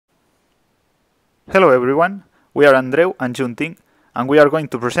Hello everyone, we are Andreu and Junting, and we are going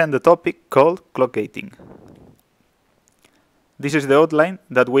to present the topic called clock gating. This is the outline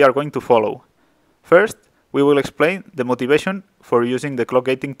that we are going to follow. First, we will explain the motivation for using the clock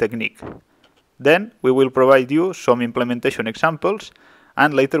gating technique. Then, we will provide you some implementation examples,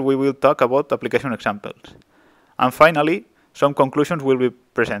 and later we will talk about application examples. And finally, some conclusions will be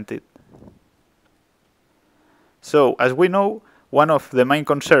presented. So, as we know, one of the main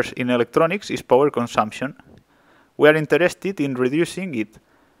concerns in electronics is power consumption. We are interested in reducing it,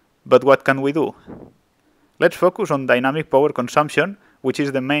 but what can we do? Let's focus on dynamic power consumption, which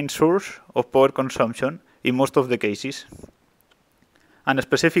is the main source of power consumption in most of the cases. And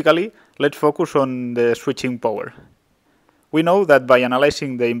specifically, let's focus on the switching power. We know that by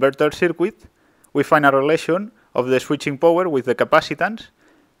analyzing the inverter circuit, we find a relation of the switching power with the capacitance,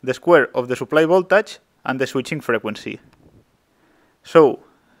 the square of the supply voltage, and the switching frequency. So,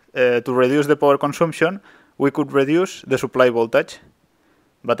 to reduce the power consumption, we could reduce the supply voltage.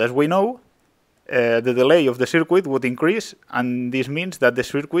 But as we know, the delay of the circuit would increase, and this means that the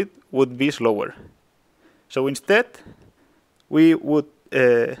circuit would be slower. So instead,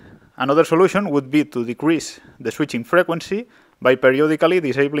 another solution would be to decrease the switching frequency by periodically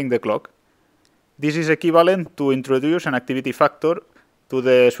disabling the clock. This is equivalent to introduce an activity factor to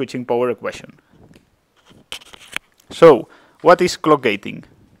the switching power equation. So, what is clock gating?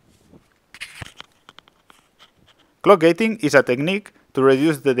 Clock gating is a technique to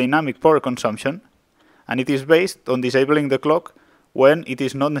reduce the dynamic power consumption, and it is based on disabling the clock when it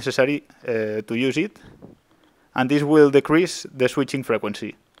is not necessary to use it, and this will decrease the switching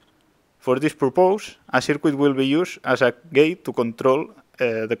frequency. For this purpose, a circuit will be used as a gate to control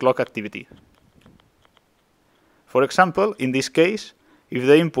the clock activity. For example, in this case, if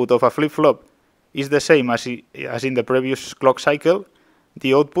the input of a flip-flop is the same as in the previous clock cycle,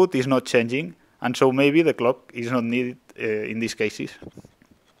 the output is not changing, and so maybe the clock is not needed in these cases.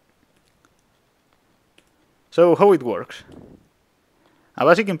 So how it works? A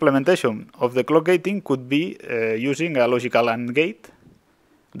basic implementation of the clock gating could be using a logical AND gate.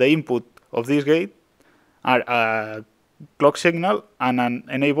 The input of this gate are a clock signal and an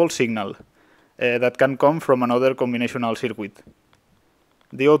enable signal that can come from another combinational circuit.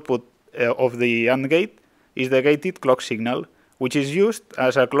 The output of the AND gate is the gated clock signal, which is used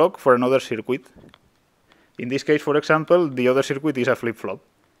as a clock for another circuit. In this case, for example, the other circuit is a flip-flop.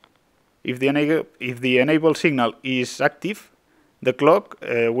 If the enable signal is active, the clock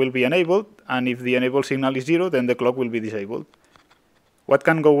will be enabled, and if the enable signal is 0, then the clock will be disabled. What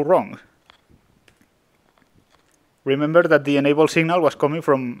can go wrong? Remember that the enable signal was coming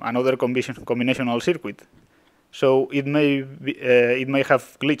from another combinational circuit, so it may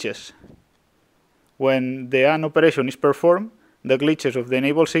have glitches. When the AND operation is performed, the glitches of the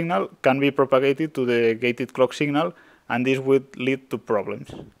enable signal can be propagated to the gated clock signal, and this would lead to problems.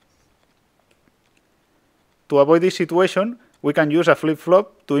 To avoid this situation, we can use a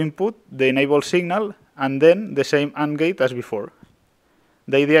flip-flop to input the enable signal and then the same AND gate as before.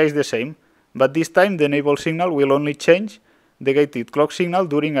 The idea is the same, but this time the enable signal will only change the gated clock signal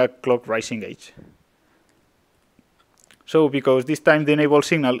during a clock rising edge. So because this time the enable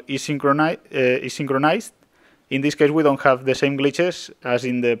signal is synchronized, in this case we don't have the same glitches as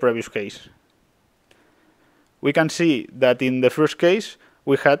in the previous case. We can see that in the first case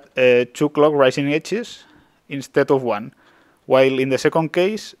we had 2 clock rising edges instead of 1, while in the second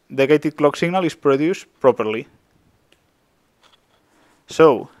case the gated clock signal is produced properly.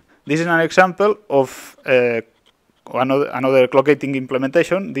 So this is an example of another clock gating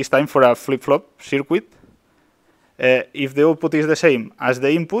implementation, this time for a flip-flop circuit. If the output is the same as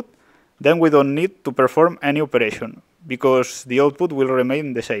the input, then we don't need to perform any operation, because the output will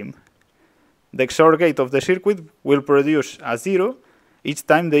remain the same. The XOR gate of the circuit will produce a 0 each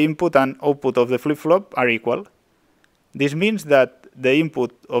time the input and output of the flip-flop are equal. This means that the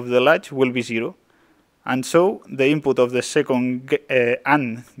input of the latch will be 0, and so the input of the second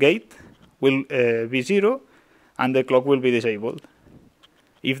AND gate will be 0, and the clock will be disabled.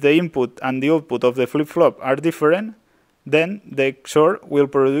 If the input and the output of the flip-flop are different, then the XOR will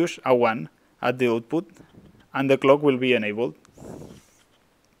produce a 1 at the output, and the clock will be enabled.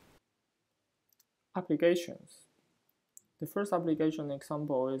 Applications. The first application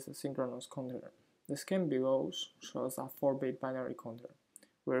example is a synchronous counter. The scheme below shows a 4-bit binary counter,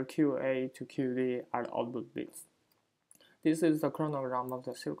 where QA to QD are output bits. This is the chronogram of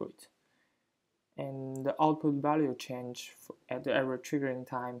the circuit, and the output value change at every triggering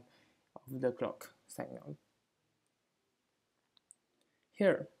time of the clock signal.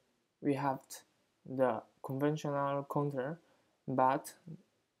 Here we have the conventional counter, but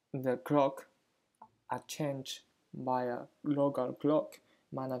the clock are changed by a local clock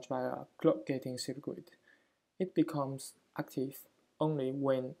managed by a clock gating circuit. It becomes active only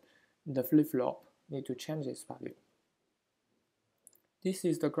when the flip-flop needs to change its value. This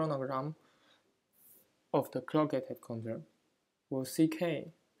is the chronogram of the clock-gated counter, where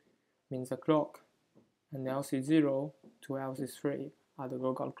CK means the clock and LC0 to LC3 are the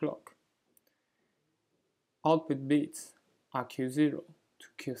local clock. Output bits are Q0 to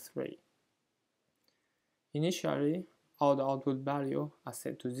Q3. Initially, all the output values are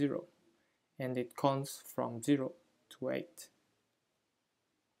set to 0, and it counts from 0 to 8.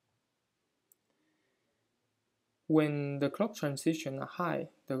 When the clock transitions are high,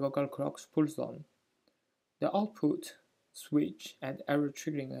 the local clock pulls on. The output switch at every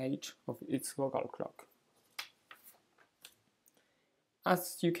triggering edge of its local clock.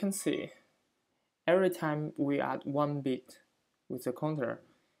 As you can see, every time we add 1 bit with the counter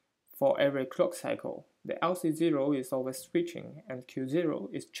for every clock cycle, the LC0 is always switching and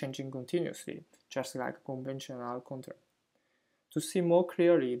Q0 is changing continuously, just like a conventional counter. To see more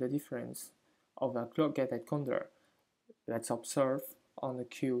clearly the difference of a clock-gated counter, let's observe on the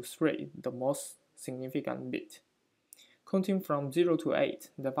Q3, the most significant bit. Counting from 0 to 8,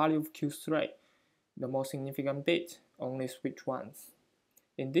 the value of Q3, the most significant bit, only switch once.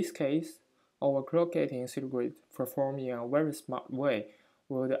 In this case, our clock gating circuit performs in a very smart way,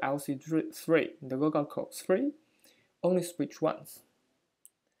 where the LC3, the local clock 3, only switch once.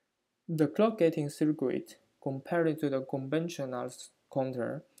 The clock gating circuit, compared to the conventional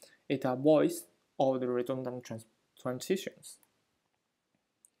counter, it avoids all the redundant transitions.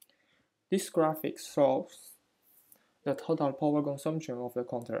 This graphic shows the total power consumption of the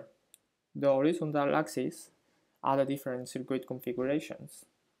counter. The horizontal axis are the different circuit configurations.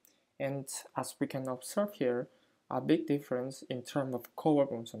 And as we can observe here, a big difference in terms of power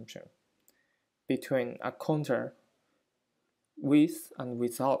consumption between a counter with and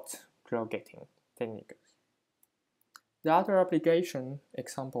without clock gating techniques. The other application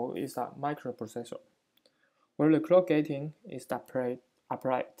example is a microprocessor, where the clock gating is applied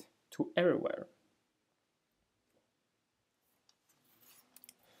to everywhere.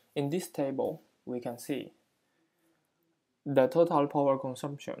 In this table, we can see the total power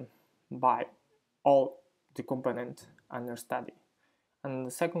consumption by all the components under study. And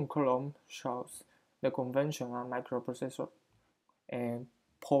the second column shows the conventional microprocessor and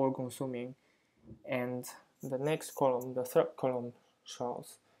power consuming, and the next column, the third column,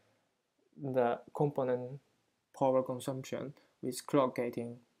 shows the component power consumption with clock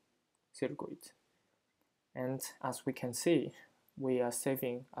gating circuit. And as we can see, we are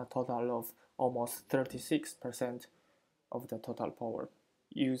saving a total of almost 36% of the total power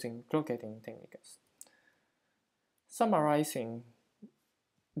using clock gating techniques. Summarizing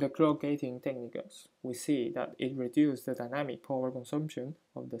the clock gating techniques, we see that it reduces the dynamic power consumption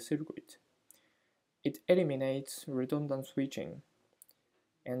of the circuit. It eliminates redundant switching,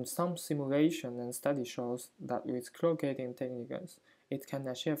 and some simulation and study shows that with clock gating techniques, it can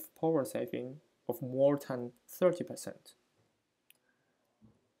achieve power saving of more than 30%.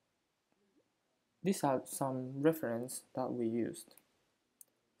 These are some references that we used.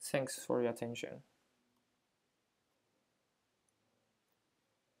 Thanks for your attention.